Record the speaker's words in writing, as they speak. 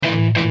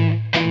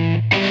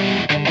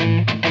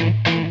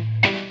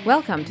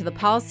Welcome to the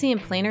Policy in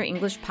Plainer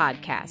English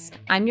podcast.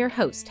 I'm your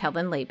host,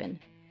 Helen Laban.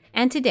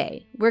 And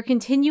today, we're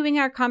continuing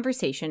our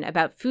conversation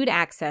about food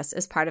access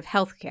as part of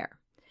healthcare,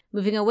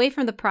 moving away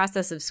from the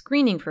process of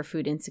screening for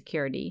food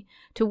insecurity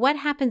to what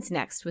happens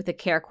next with the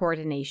care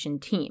coordination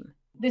team.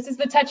 This is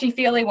the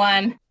touchy-feely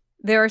one.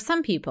 There are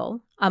some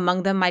people,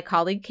 among them my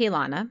colleague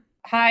Kaylana.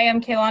 Hi,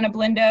 I'm Kaylana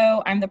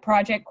Blindo. I'm the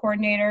project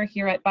coordinator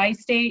here at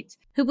Bi-State.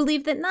 Who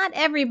believe that not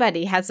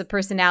everybody has the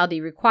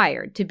personality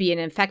required to be an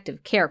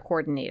effective care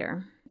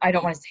coordinator. I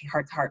don't want to say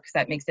heart to heart because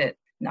that makes it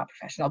not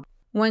professional.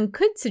 One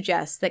could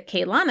suggest that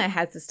Kaylana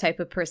has this type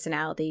of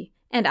personality,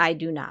 and I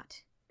do not.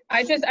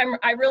 I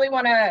really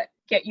want to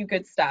get you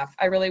good stuff.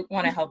 I really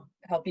want to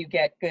help you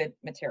get good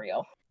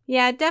material.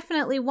 Yeah,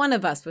 definitely one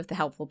of us with the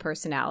helpful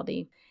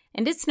personality.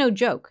 And it's no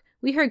joke.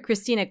 We heard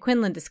Christina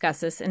Quinlan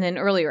discuss this in an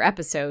earlier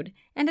episode,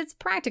 and it's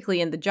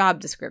practically in the job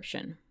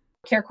description.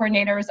 Care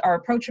coordinators are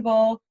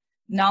approachable,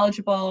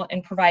 knowledgeable,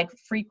 and provide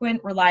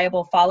frequent,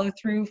 reliable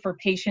follow-through for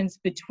patients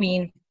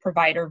between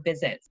provider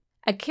visits.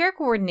 A care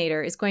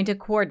coordinator is going to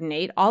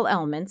coordinate all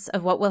elements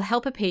of what will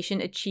help a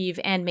patient achieve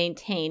and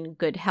maintain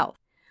good health.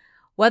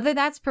 Whether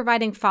that's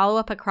providing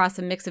follow-up across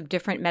a mix of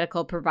different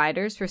medical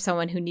providers for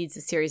someone who needs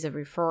a series of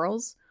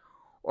referrals,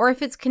 or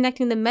if it's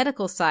connecting the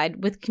medical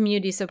side with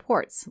community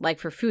supports, like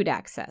for food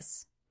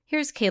access.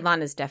 Here's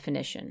Kaylana's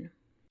definition.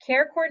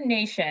 Care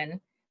coordination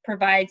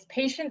provides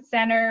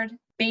patient-centered,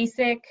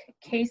 basic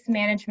case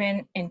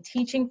management and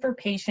teaching for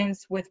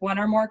patients with one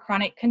or more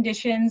chronic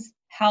conditions,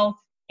 health,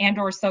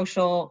 and/or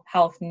social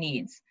health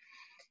needs.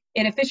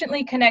 It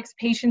efficiently connects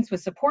patients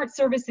with support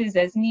services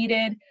as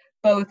needed,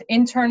 both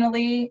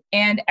internally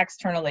and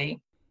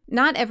externally.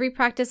 Not every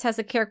practice has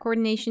a care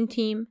coordination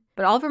team,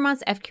 but all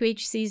Vermont's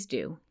FQHCs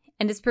do,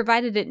 and is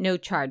provided at no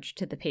charge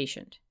to the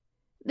patient.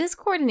 This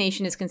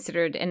coordination is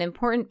considered an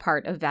important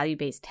part of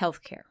value-based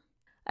healthcare.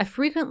 A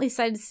frequently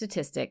cited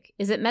statistic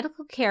is that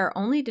medical care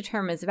only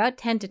determines about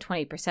 10 to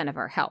 20% of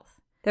our health.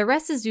 The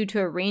rest is due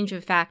to a range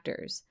of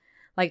factors,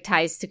 like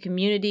ties to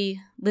community,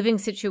 living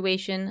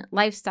situation,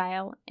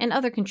 lifestyle, and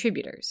other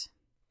contributors.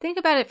 Think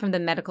about it from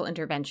the medical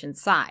intervention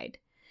side.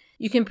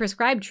 You can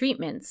prescribe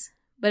treatments,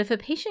 but if a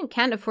patient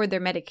can't afford their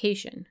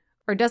medication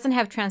or doesn't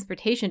have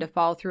transportation to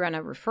follow through on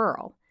a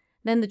referral,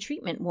 then the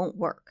treatment won't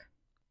work.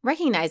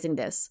 Recognizing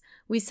this,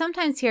 we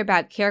sometimes hear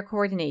about care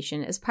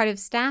coordination as part of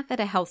staff at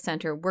a health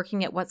center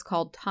working at what's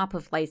called top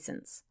of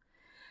license.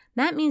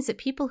 That means that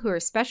people who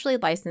are specially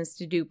licensed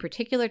to do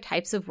particular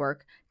types of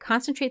work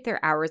concentrate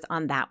their hours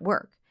on that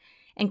work,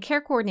 and care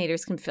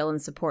coordinators can fill in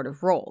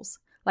supportive roles,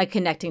 like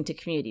connecting to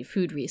community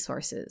food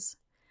resources.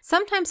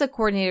 Sometimes a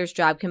coordinator's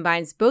job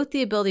combines both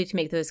the ability to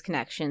make those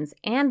connections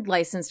and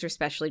licensed or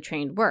specially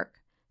trained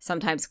work,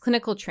 sometimes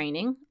clinical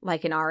training,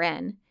 like an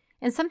RN,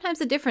 and sometimes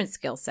a different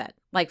skill set,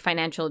 like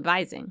financial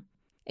advising.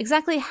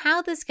 Exactly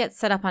how this gets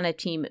set up on a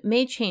team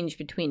may change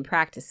between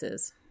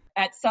practices.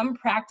 At some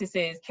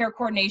practices, care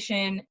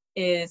coordination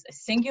is a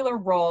singular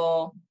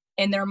role,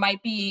 and there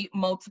might be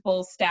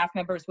multiple staff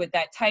members with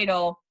that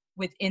title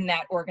within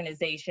that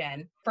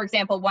organization. For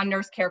example, one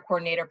nurse care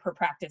coordinator per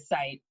practice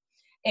site.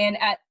 And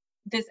at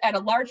a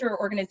larger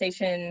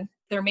organization,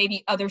 there may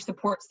be other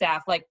support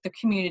staff like the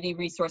community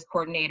resource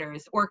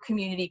coordinators or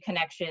community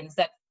connections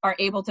that are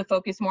able to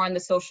focus more on the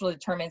social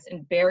determinants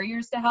and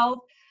barriers to health.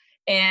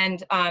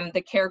 And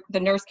the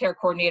nurse care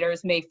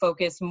coordinators may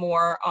focus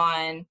more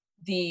on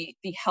the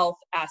health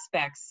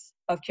aspects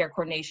of care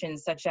coordination,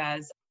 such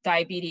as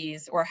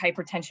diabetes or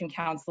hypertension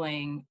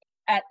counseling.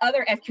 At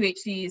other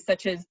FQHCs,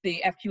 such as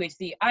the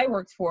FQHC I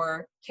worked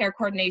for, care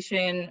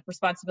coordination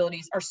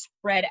responsibilities are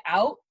spread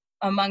out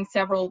among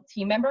several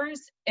team members,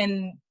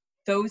 and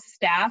those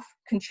staff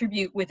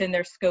contribute within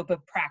their scope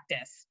of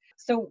practice.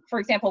 So, for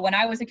example, when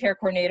I was a care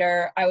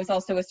coordinator, I was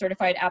also a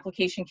certified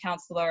application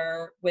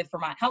counselor with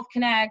Vermont Health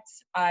Connect.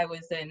 I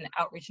was an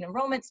outreach and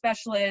enrollment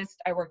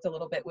specialist. I worked a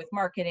little bit with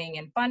marketing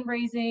and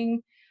fundraising.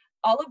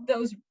 All of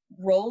those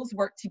roles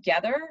worked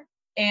together,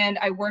 and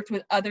I worked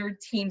with other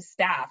team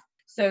staff.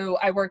 So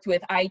I worked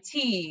with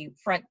IT,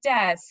 front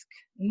desk,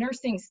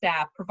 nursing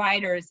staff,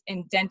 providers,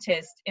 and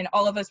dentists, and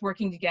all of us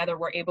working together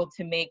were able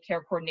to make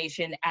care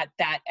coordination at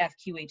that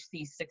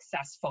FQHC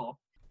successful.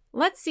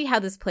 Let's see how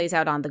this plays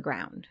out on the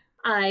ground.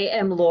 I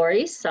am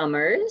Lori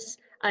Summers.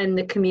 I'm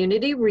the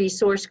Community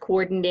Resource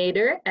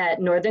Coordinator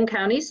at Northern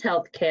Counties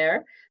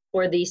Healthcare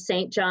for the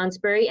St.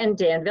 Johnsbury and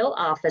Danville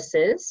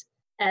offices.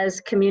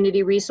 As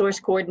Community Resource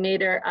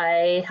Coordinator,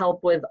 I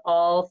help with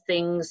all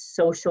things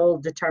social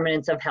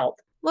determinants of health.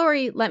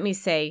 Lori, let me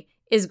say,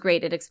 is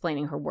great at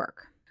explaining her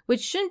work, which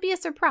shouldn't be a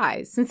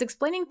surprise since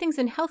explaining things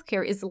in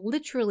healthcare is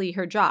literally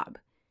her job.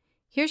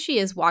 Here she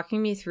is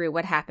walking me through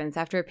what happens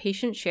after a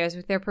patient shares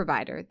with their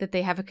provider that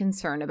they have a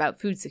concern about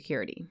food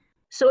security.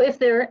 So if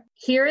they're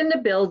here in the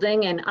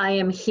building and I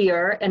am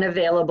here and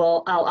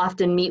available, I'll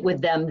often meet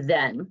with them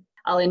then.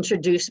 I'll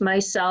introduce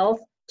myself,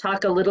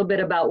 talk a little bit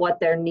about what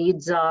their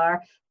needs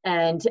are,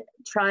 and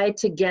try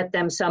to get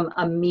them some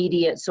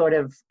immediate sort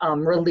of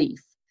relief,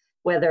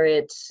 whether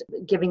it's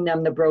giving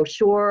them the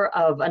brochure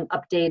of an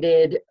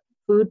updated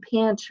food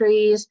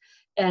pantries,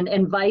 and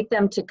invite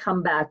them to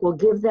come back. We'll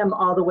give them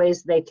all the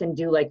ways they can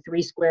do like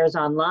 3 Squares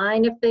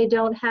online if they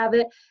don't have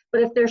it.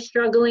 But if they're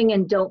struggling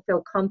and don't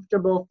feel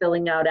comfortable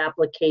filling out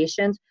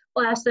applications,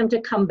 we'll ask them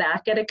to come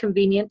back at a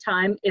convenient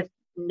time if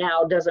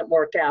now doesn't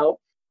work out.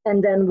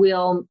 And then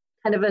we'll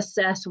kind of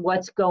assess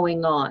what's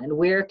going on.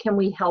 Where can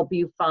we help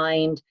you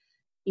find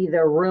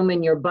either room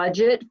in your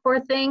budget for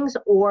things,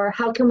 or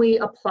how can we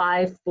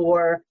apply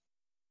for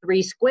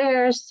 3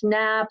 Squares,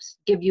 SNAPs,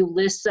 give you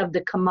lists of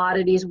the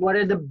commodities? What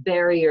are the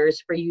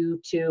barriers for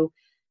you to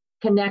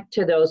connect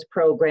to those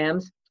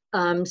programs?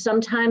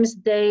 Sometimes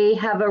they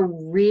have a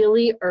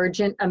really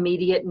urgent,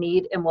 immediate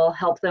need, and we'll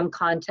help them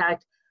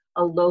contact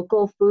a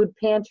local food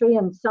pantry.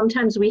 And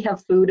sometimes we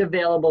have food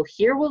available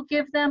here we'll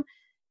give them.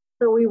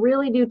 So we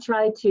really do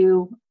try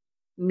to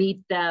meet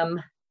them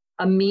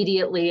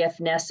immediately if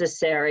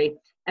necessary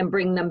and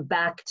bring them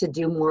back to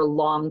do more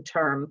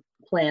long-term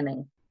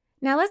planning.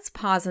 Now let's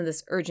pause on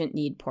this urgent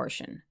need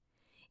portion.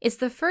 It's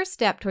the first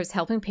step towards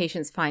helping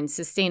patients find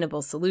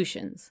sustainable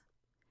solutions.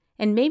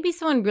 And maybe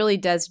someone really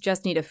does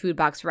just need a food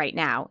box right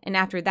now, and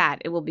after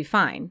that, it will be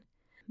fine.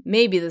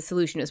 Maybe the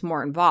solution is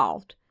more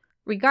involved.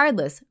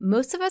 Regardless,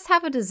 most of us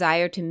have a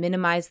desire to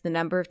minimize the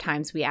number of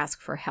times we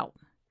ask for help.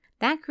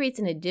 That creates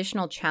an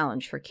additional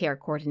challenge for care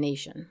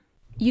coordination.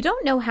 You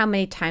don't know how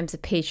many times a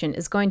patient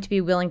is going to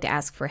be willing to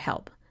ask for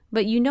help,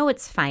 but you know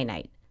it's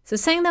finite. So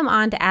sending them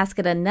on to ask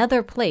at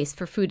another place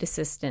for food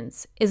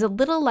assistance is a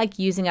little like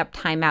using up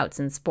timeouts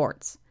in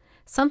sports,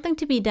 something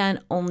to be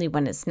done only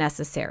when it's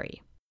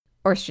necessary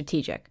or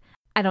strategic.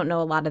 I don't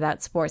know a lot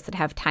about sports that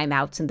have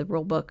timeouts in the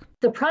rule book.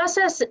 The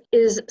process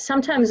is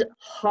sometimes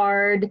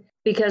hard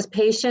because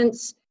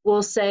patients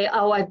will say,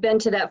 oh, I've been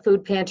to that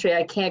food pantry,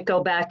 I can't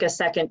go back a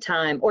second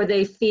time, or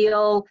they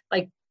feel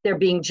like they're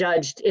being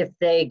judged if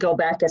they go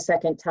back a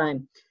second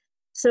time.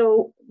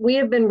 So we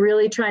have been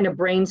really trying to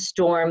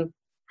brainstorm,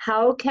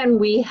 how can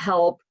we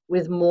help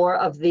with more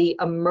of the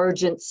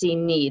emergency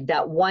need?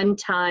 That one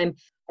time,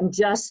 I'm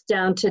just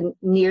down to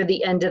near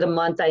the end of the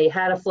month, I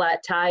had a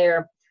flat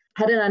tire,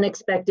 had an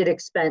unexpected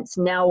expense,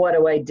 now what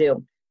do I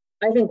do?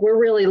 I think we're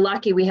really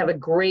lucky. We have a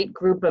great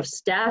group of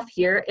staff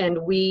here, and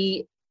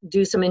we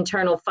do some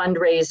internal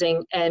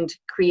fundraising and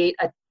create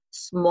a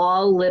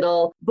small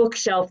little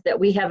bookshelf that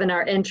we have in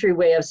our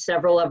entryway of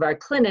several of our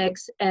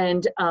clinics.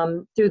 And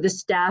through the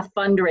staff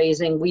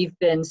fundraising, we've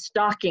been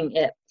stocking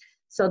it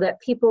so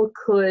that people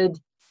could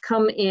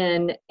come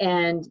in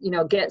and,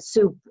 get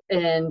soup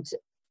and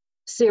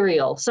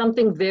cereal,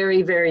 something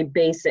very, very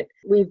basic.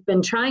 We've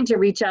been trying to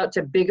reach out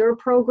to bigger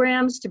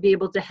programs to be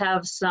able to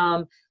have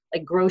some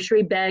like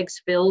grocery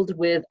bags filled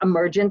with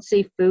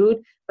emergency food,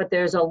 but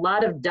there's a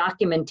lot of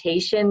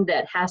documentation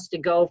that has to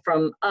go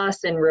from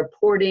us and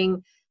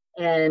reporting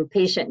and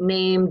patient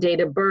name, date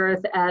of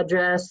birth,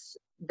 address,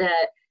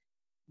 that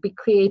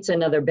creates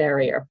another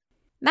barrier.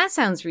 That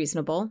sounds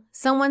reasonable.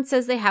 Someone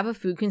says they have a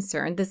food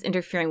concern that's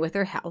interfering with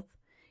their health.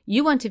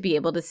 You want to be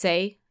able to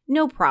say,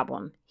 no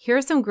problem. Here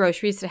are some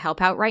groceries to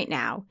help out right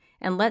now,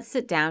 and let's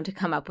sit down to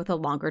come up with a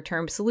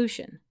longer-term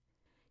solution.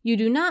 You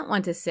do not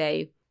want to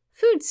say,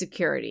 food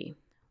security.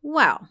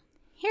 Well,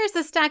 here's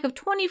a stack of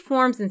 20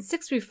 forms and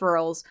 6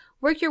 referrals.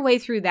 Work your way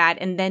through that,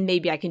 and then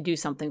maybe I can do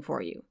something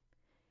for you.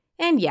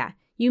 And yeah,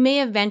 you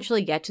may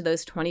eventually get to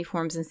those 20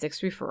 forms and 6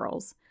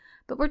 referrals,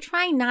 but we're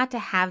trying not to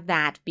have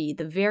that be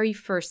the very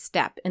first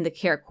step in the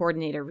care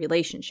coordinator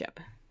relationship.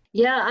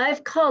 Yeah,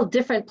 I've called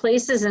different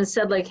places and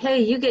said like, hey,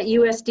 you get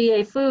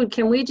USDA food.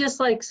 Can we just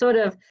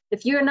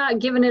if you're not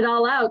giving it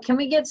all out, can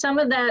we get some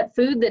of that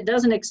food that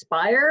doesn't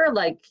expire?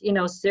 Like,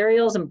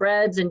 cereals and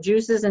breads and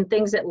juices and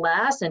things that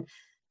last. And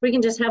we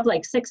can just have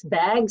 6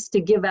 bags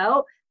to give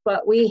out,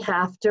 but we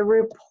have to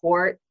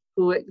report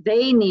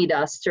they need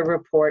us to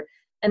report.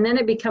 And then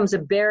it becomes a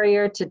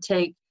barrier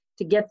to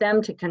get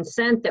them to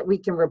consent that we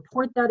can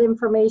report that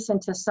information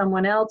to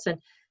someone else. And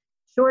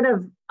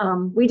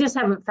we just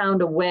haven't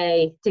found a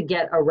way to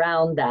get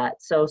around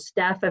that. So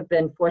staff have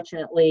been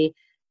fortunately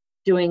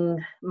doing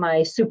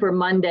my Super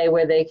Monday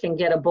where they can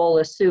get a bowl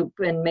of soup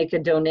and make a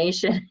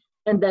donation,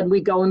 and then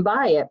we go and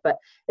buy it. But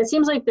it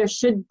seems like there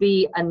should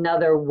be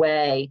another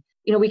way.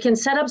 We can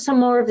set up some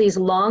more of these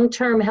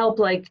long-term help,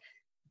 like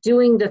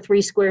doing the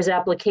 3 Squares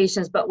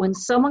applications, but when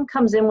someone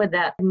comes in with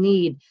that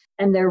need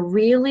and they're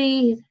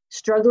really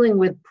struggling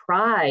with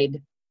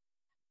pride,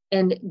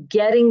 and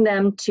getting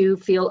them to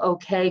feel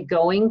okay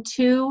going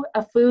to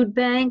a food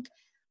bank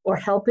or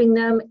helping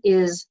them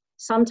is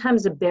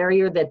sometimes a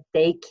barrier that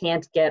they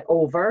can't get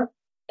over.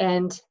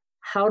 And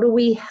how do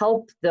we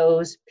help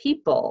those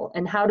people?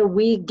 And how do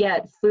we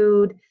get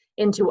food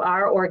into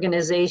our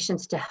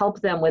organizations to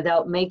help them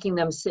without making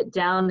them sit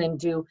down and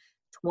do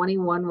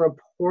 21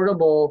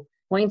 reportable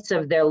points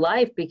of their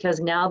life,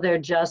 because now they're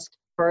just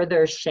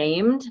further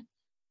shamed?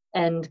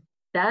 And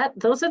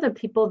those are the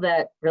people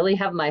that really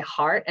have my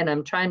heart, and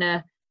I'm trying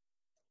to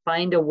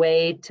find a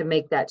way to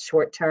make that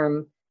short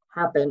term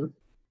happen.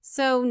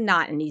 So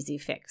not an easy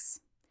fix.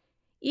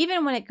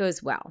 Even when it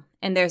goes well,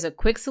 and there's a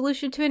quick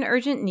solution to an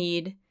urgent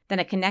need, then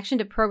a connection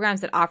to programs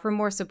that offer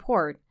more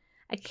support,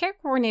 a care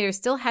coordinator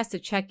still has to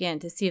check in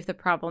to see if the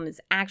problem is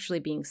actually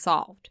being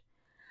solved.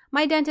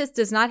 My dentist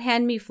does not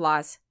hand me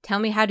floss, tell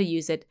me how to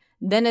use it,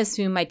 then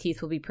assume my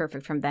teeth will be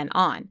perfect from then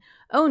on.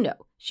 Oh no,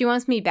 she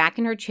wants me back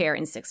in her chair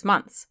in 6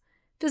 months.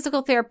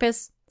 Physical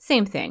therapist,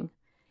 same thing.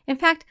 In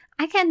fact,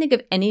 I can't think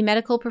of any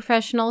medical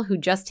professional who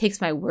just takes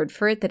my word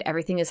for it that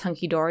everything is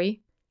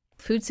hunky-dory.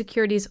 Food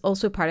security is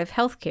also part of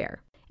healthcare,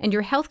 and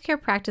your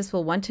healthcare practice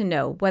will want to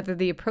know whether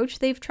the approach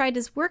they've tried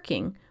is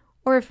working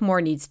or if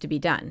more needs to be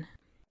done.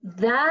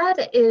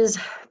 That is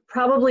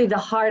probably the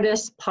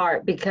hardest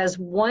part, because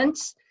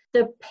once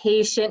the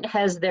patient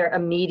has their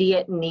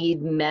immediate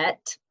need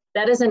met,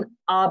 that is an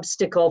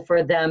obstacle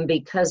for them,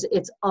 because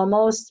it's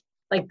almost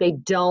like they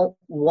don't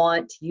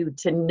want you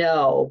to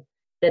know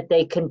that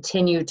they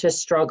continue to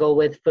struggle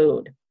with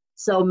food.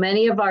 So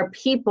many of our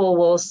people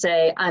will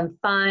say, I'm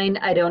fine,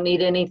 I don't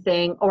need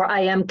anything, or I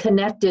am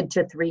connected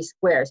to 3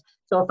 squares.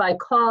 So if I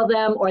call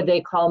them or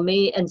they call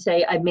me and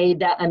say, I made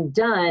that, I'm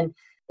done,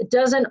 it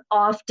doesn't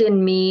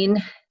often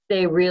mean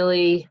they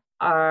really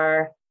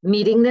are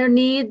meeting their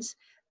needs,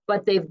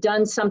 but they've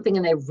done something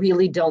and they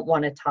really don't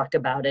want to talk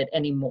about it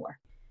anymore.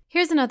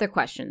 Here's another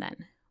question then.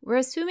 We're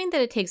assuming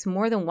that it takes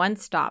more than one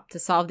stop to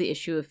solve the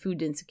issue of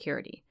food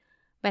insecurity.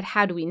 But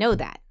how do we know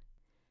that?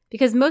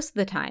 Because most of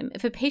the time,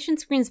 if a patient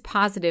screens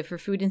positive for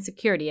food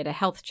insecurity at a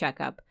health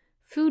checkup,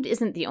 food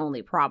isn't the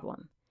only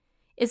problem.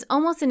 It's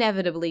almost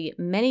inevitably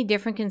many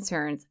different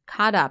concerns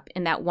caught up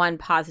in that one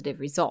positive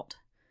result.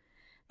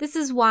 This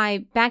is why,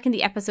 back in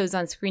the episodes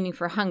on screening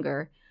for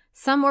hunger,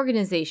 some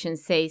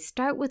organizations say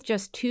start with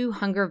just 2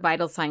 hunger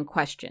vital sign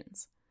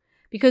questions,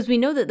 because we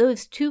know that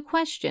those 2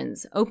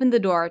 questions open the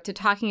door to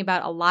talking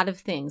about a lot of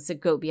things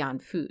that go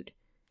beyond food.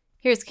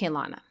 Here's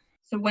Kaylana.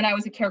 So when I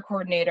was a care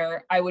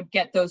coordinator, I would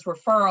get those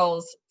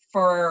referrals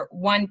for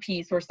one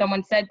piece where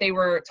someone said they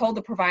were told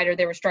the provider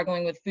they were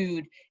struggling with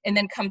food, and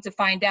then come to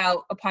find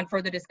out upon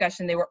further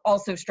discussion, they were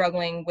also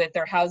struggling with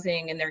their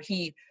housing and their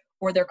heat,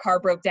 or their car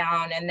broke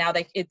down and now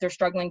they're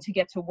struggling to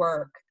get to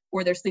work,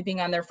 or they're sleeping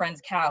on their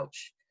friend's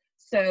couch.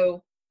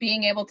 So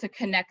being able to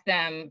connect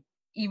them,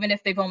 even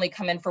if they've only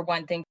come in for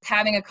one thing,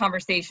 having a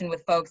conversation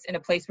with folks in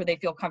a place where they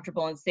feel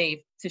comfortable and safe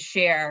to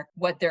share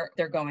what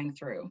they're going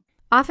through.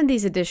 Often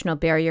these additional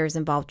barriers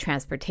involve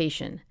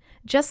transportation.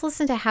 Just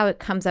listen to how it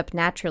comes up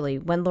naturally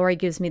when Lori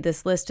gives me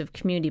this list of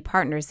community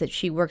partners that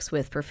she works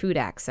with for food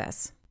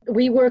access.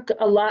 We work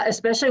a lot,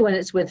 especially when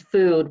it's with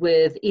food,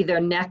 with either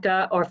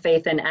NECA or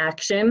Faith in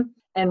Action,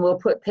 and we'll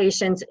put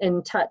patients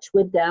in touch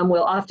with them.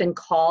 We'll often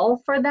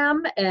call for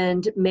them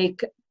and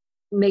make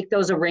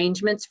those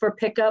arrangements for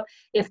pickup.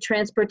 If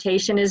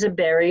transportation is a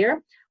barrier,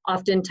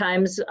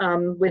 oftentimes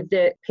with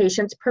the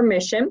patient's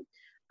permission,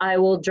 I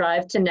will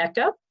drive to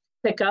NECA,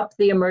 pick up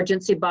the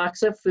emergency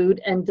box of food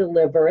and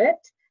deliver it.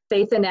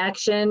 Faith in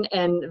Action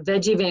and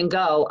Veggie Van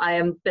Go. I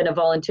have been a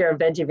volunteer of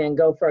Veggie Van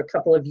Go for a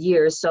couple of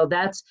years, so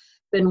that's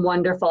been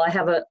wonderful. I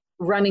have a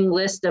running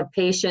list of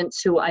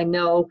patients who I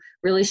know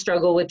really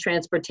struggle with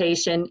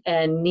transportation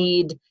and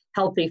need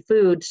healthy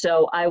food,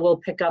 so I will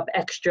pick up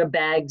extra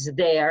bags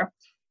there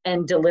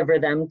and deliver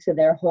them to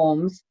their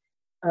homes.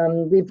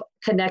 We've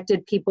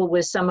connected people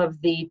with some of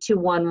the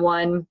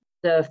 211,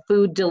 the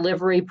food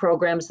delivery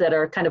programs that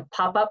are kind of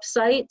pop-up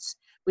sites.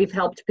 We've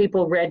helped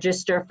people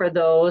register for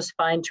those,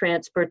 find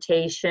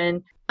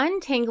transportation.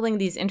 Untangling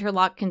these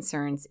interlocked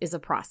concerns is a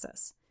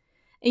process.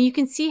 And you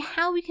can see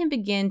how we can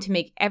begin to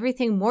make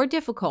everything more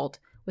difficult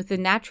with the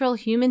natural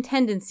human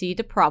tendency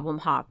to problem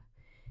hop.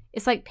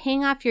 It's like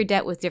paying off your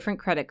debt with different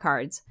credit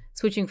cards,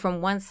 switching from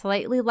one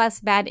slightly less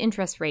bad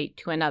interest rate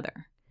to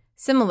another.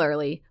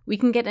 Similarly, we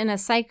can get in a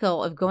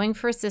cycle of going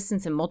for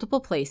assistance in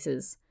multiple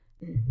places,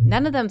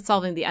 none of them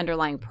solving the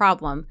underlying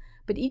problem,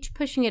 but each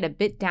pushing it a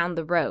bit down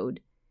the road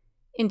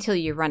until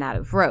you run out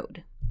of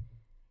road.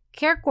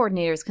 Care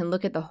coordinators can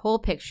look at the whole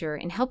picture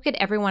and help get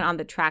everyone on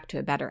the track to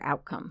a better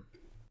outcome.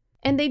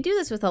 And they do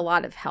this with a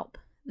lot of help.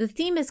 The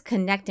theme is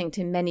connecting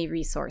to many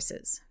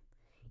resources.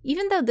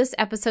 Even though this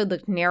episode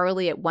looked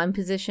narrowly at one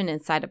position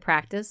inside a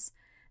practice,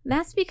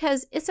 that's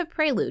because it's a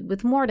prelude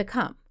with more to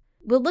come.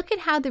 We'll look at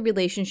how the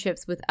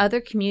relationships with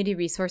other community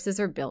resources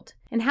are built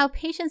and how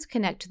patients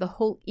connect to the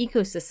whole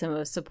ecosystem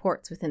of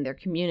supports within their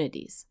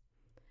communities.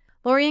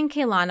 Lori and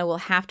Kaylana will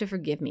have to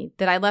forgive me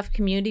that I left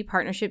community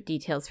partnership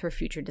details for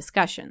future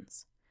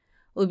discussions.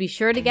 We'll be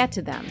sure to get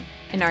to them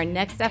in our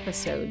next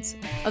episodes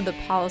of the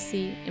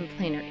Policy in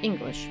Plainer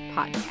English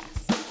podcast.